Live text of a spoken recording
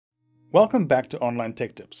Welcome back to Online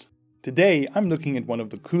Tech Tips. Today I'm looking at one of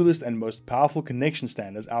the coolest and most powerful connection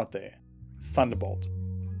standards out there, Thunderbolt.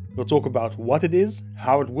 We'll talk about what it is,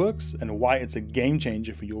 how it works, and why it's a game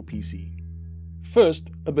changer for your PC.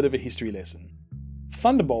 First, a bit of a history lesson.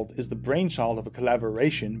 Thunderbolt is the brainchild of a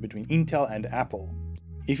collaboration between Intel and Apple.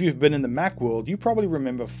 If you've been in the Mac world, you probably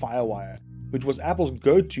remember FireWire, which was Apple's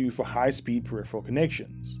go-to for high-speed peripheral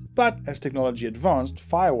connections. But as technology advanced,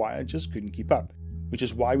 FireWire just couldn't keep up, which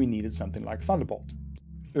is why we needed something like Thunderbolt.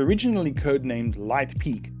 Originally codenamed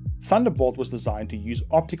LightPeak, Thunderbolt was designed to use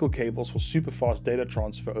optical cables for super-fast data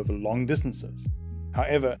transfer over long distances.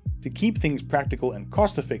 However, to keep things practical and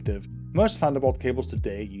cost-effective, most Thunderbolt cables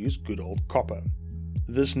today use good old copper.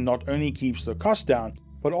 This not only keeps the cost down,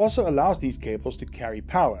 but also allows these cables to carry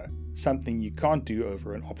power, something you can't do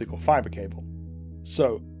over an optical fiber cable.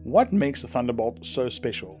 So, what makes the Thunderbolt so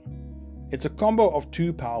special? It's a combo of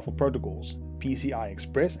two powerful protocols, PCI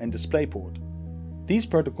Express and DisplayPort. These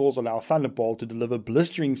protocols allow Thunderbolt to deliver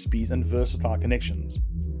blistering speeds and versatile connections.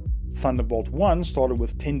 Thunderbolt 1 started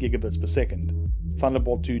with 10 gigabits per second,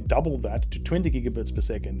 Thunderbolt 2 doubled that to 20 gigabits per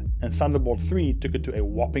second, and Thunderbolt 3 took it to a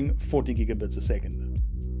whopping 40 gigabits a second.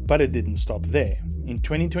 But it didn't stop there. In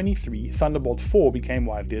 2023, Thunderbolt 4 became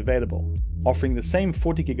widely available, offering the same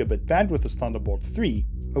 40 gigabit bandwidth as Thunderbolt 3,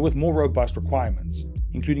 but with more robust requirements,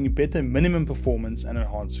 including better minimum performance and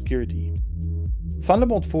enhanced security.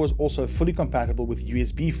 Thunderbolt 4 is also fully compatible with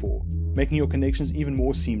USB 4, making your connections even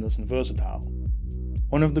more seamless and versatile.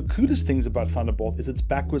 One of the coolest things about Thunderbolt is its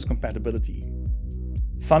backwards compatibility.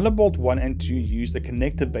 Thunderbolt 1 and 2 used a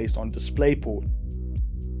connector based on DisplayPort,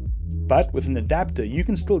 but with an adapter you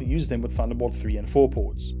can still use them with Thunderbolt 3 and 4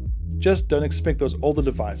 ports. Just don't expect those older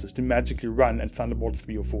devices to magically run at Thunderbolt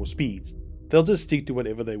 3 or 4 speeds, they'll just stick to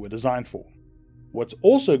whatever they were designed for. What's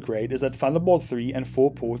also great is that Thunderbolt 3 and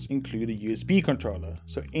 4 ports include a USB controller,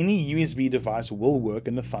 so any USB device will work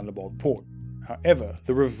in the Thunderbolt port. However,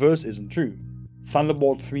 the reverse isn't true.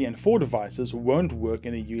 Thunderbolt 3 and 4 devices won't work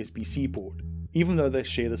in a USB-C port, even though they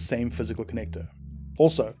share the same physical connector.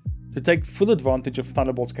 Also, to take full advantage of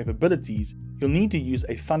Thunderbolt's capabilities, you'll need to use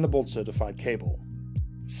a Thunderbolt certified cable.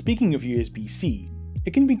 Speaking of USB-C,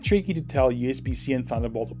 it can be tricky to tell USB-C and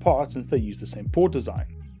Thunderbolt apart since they use the same port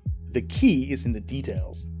design. The key is in the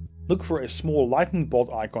details. Look for a small lightning bolt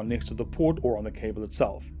icon next to the port or on the cable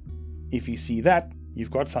itself. If you see that, you've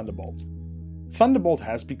got Thunderbolt. Thunderbolt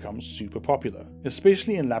has become super popular,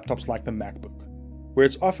 especially in laptops like the MacBook, where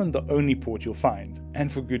it's often the only port you'll find, and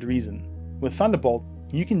for good reason. With Thunderbolt,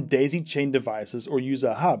 you can daisy-chain devices or use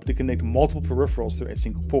a hub to connect multiple peripherals through a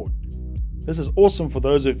single port. This is awesome for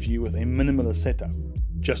those of you with a minimalist setup,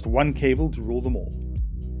 just one cable to rule them all.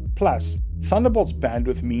 Plus, Thunderbolt's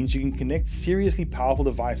bandwidth means you can connect seriously powerful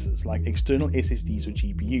devices like external SSDs or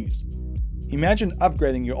GPUs. Imagine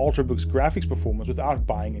upgrading your Ultrabook's graphics performance without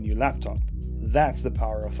buying a new laptop. That's the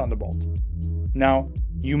power of Thunderbolt. Now,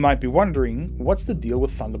 you might be wondering, what's the deal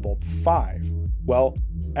with Thunderbolt 5? Well,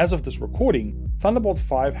 as of this recording, Thunderbolt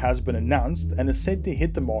 5 has been announced and is set to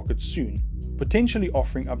hit the market soon, potentially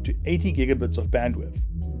offering up to 80 gigabits of bandwidth,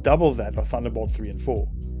 double that of Thunderbolt 3 and 4.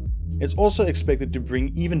 It's also expected to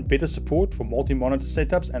bring even better support for multi-monitor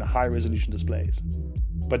setups and high-resolution displays.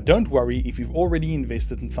 But don't worry if you've already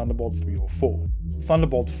invested in Thunderbolt 3 or 4.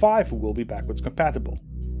 Thunderbolt 5 will be backwards compatible,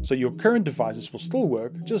 so your current devices will still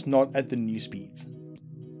work, just not at the new speeds.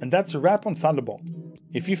 And that's a wrap on Thunderbolt.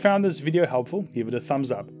 If you found this video helpful, give it a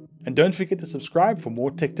thumbs up, and don't forget to subscribe for more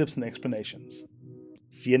tech tips and explanations.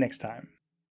 See you next time.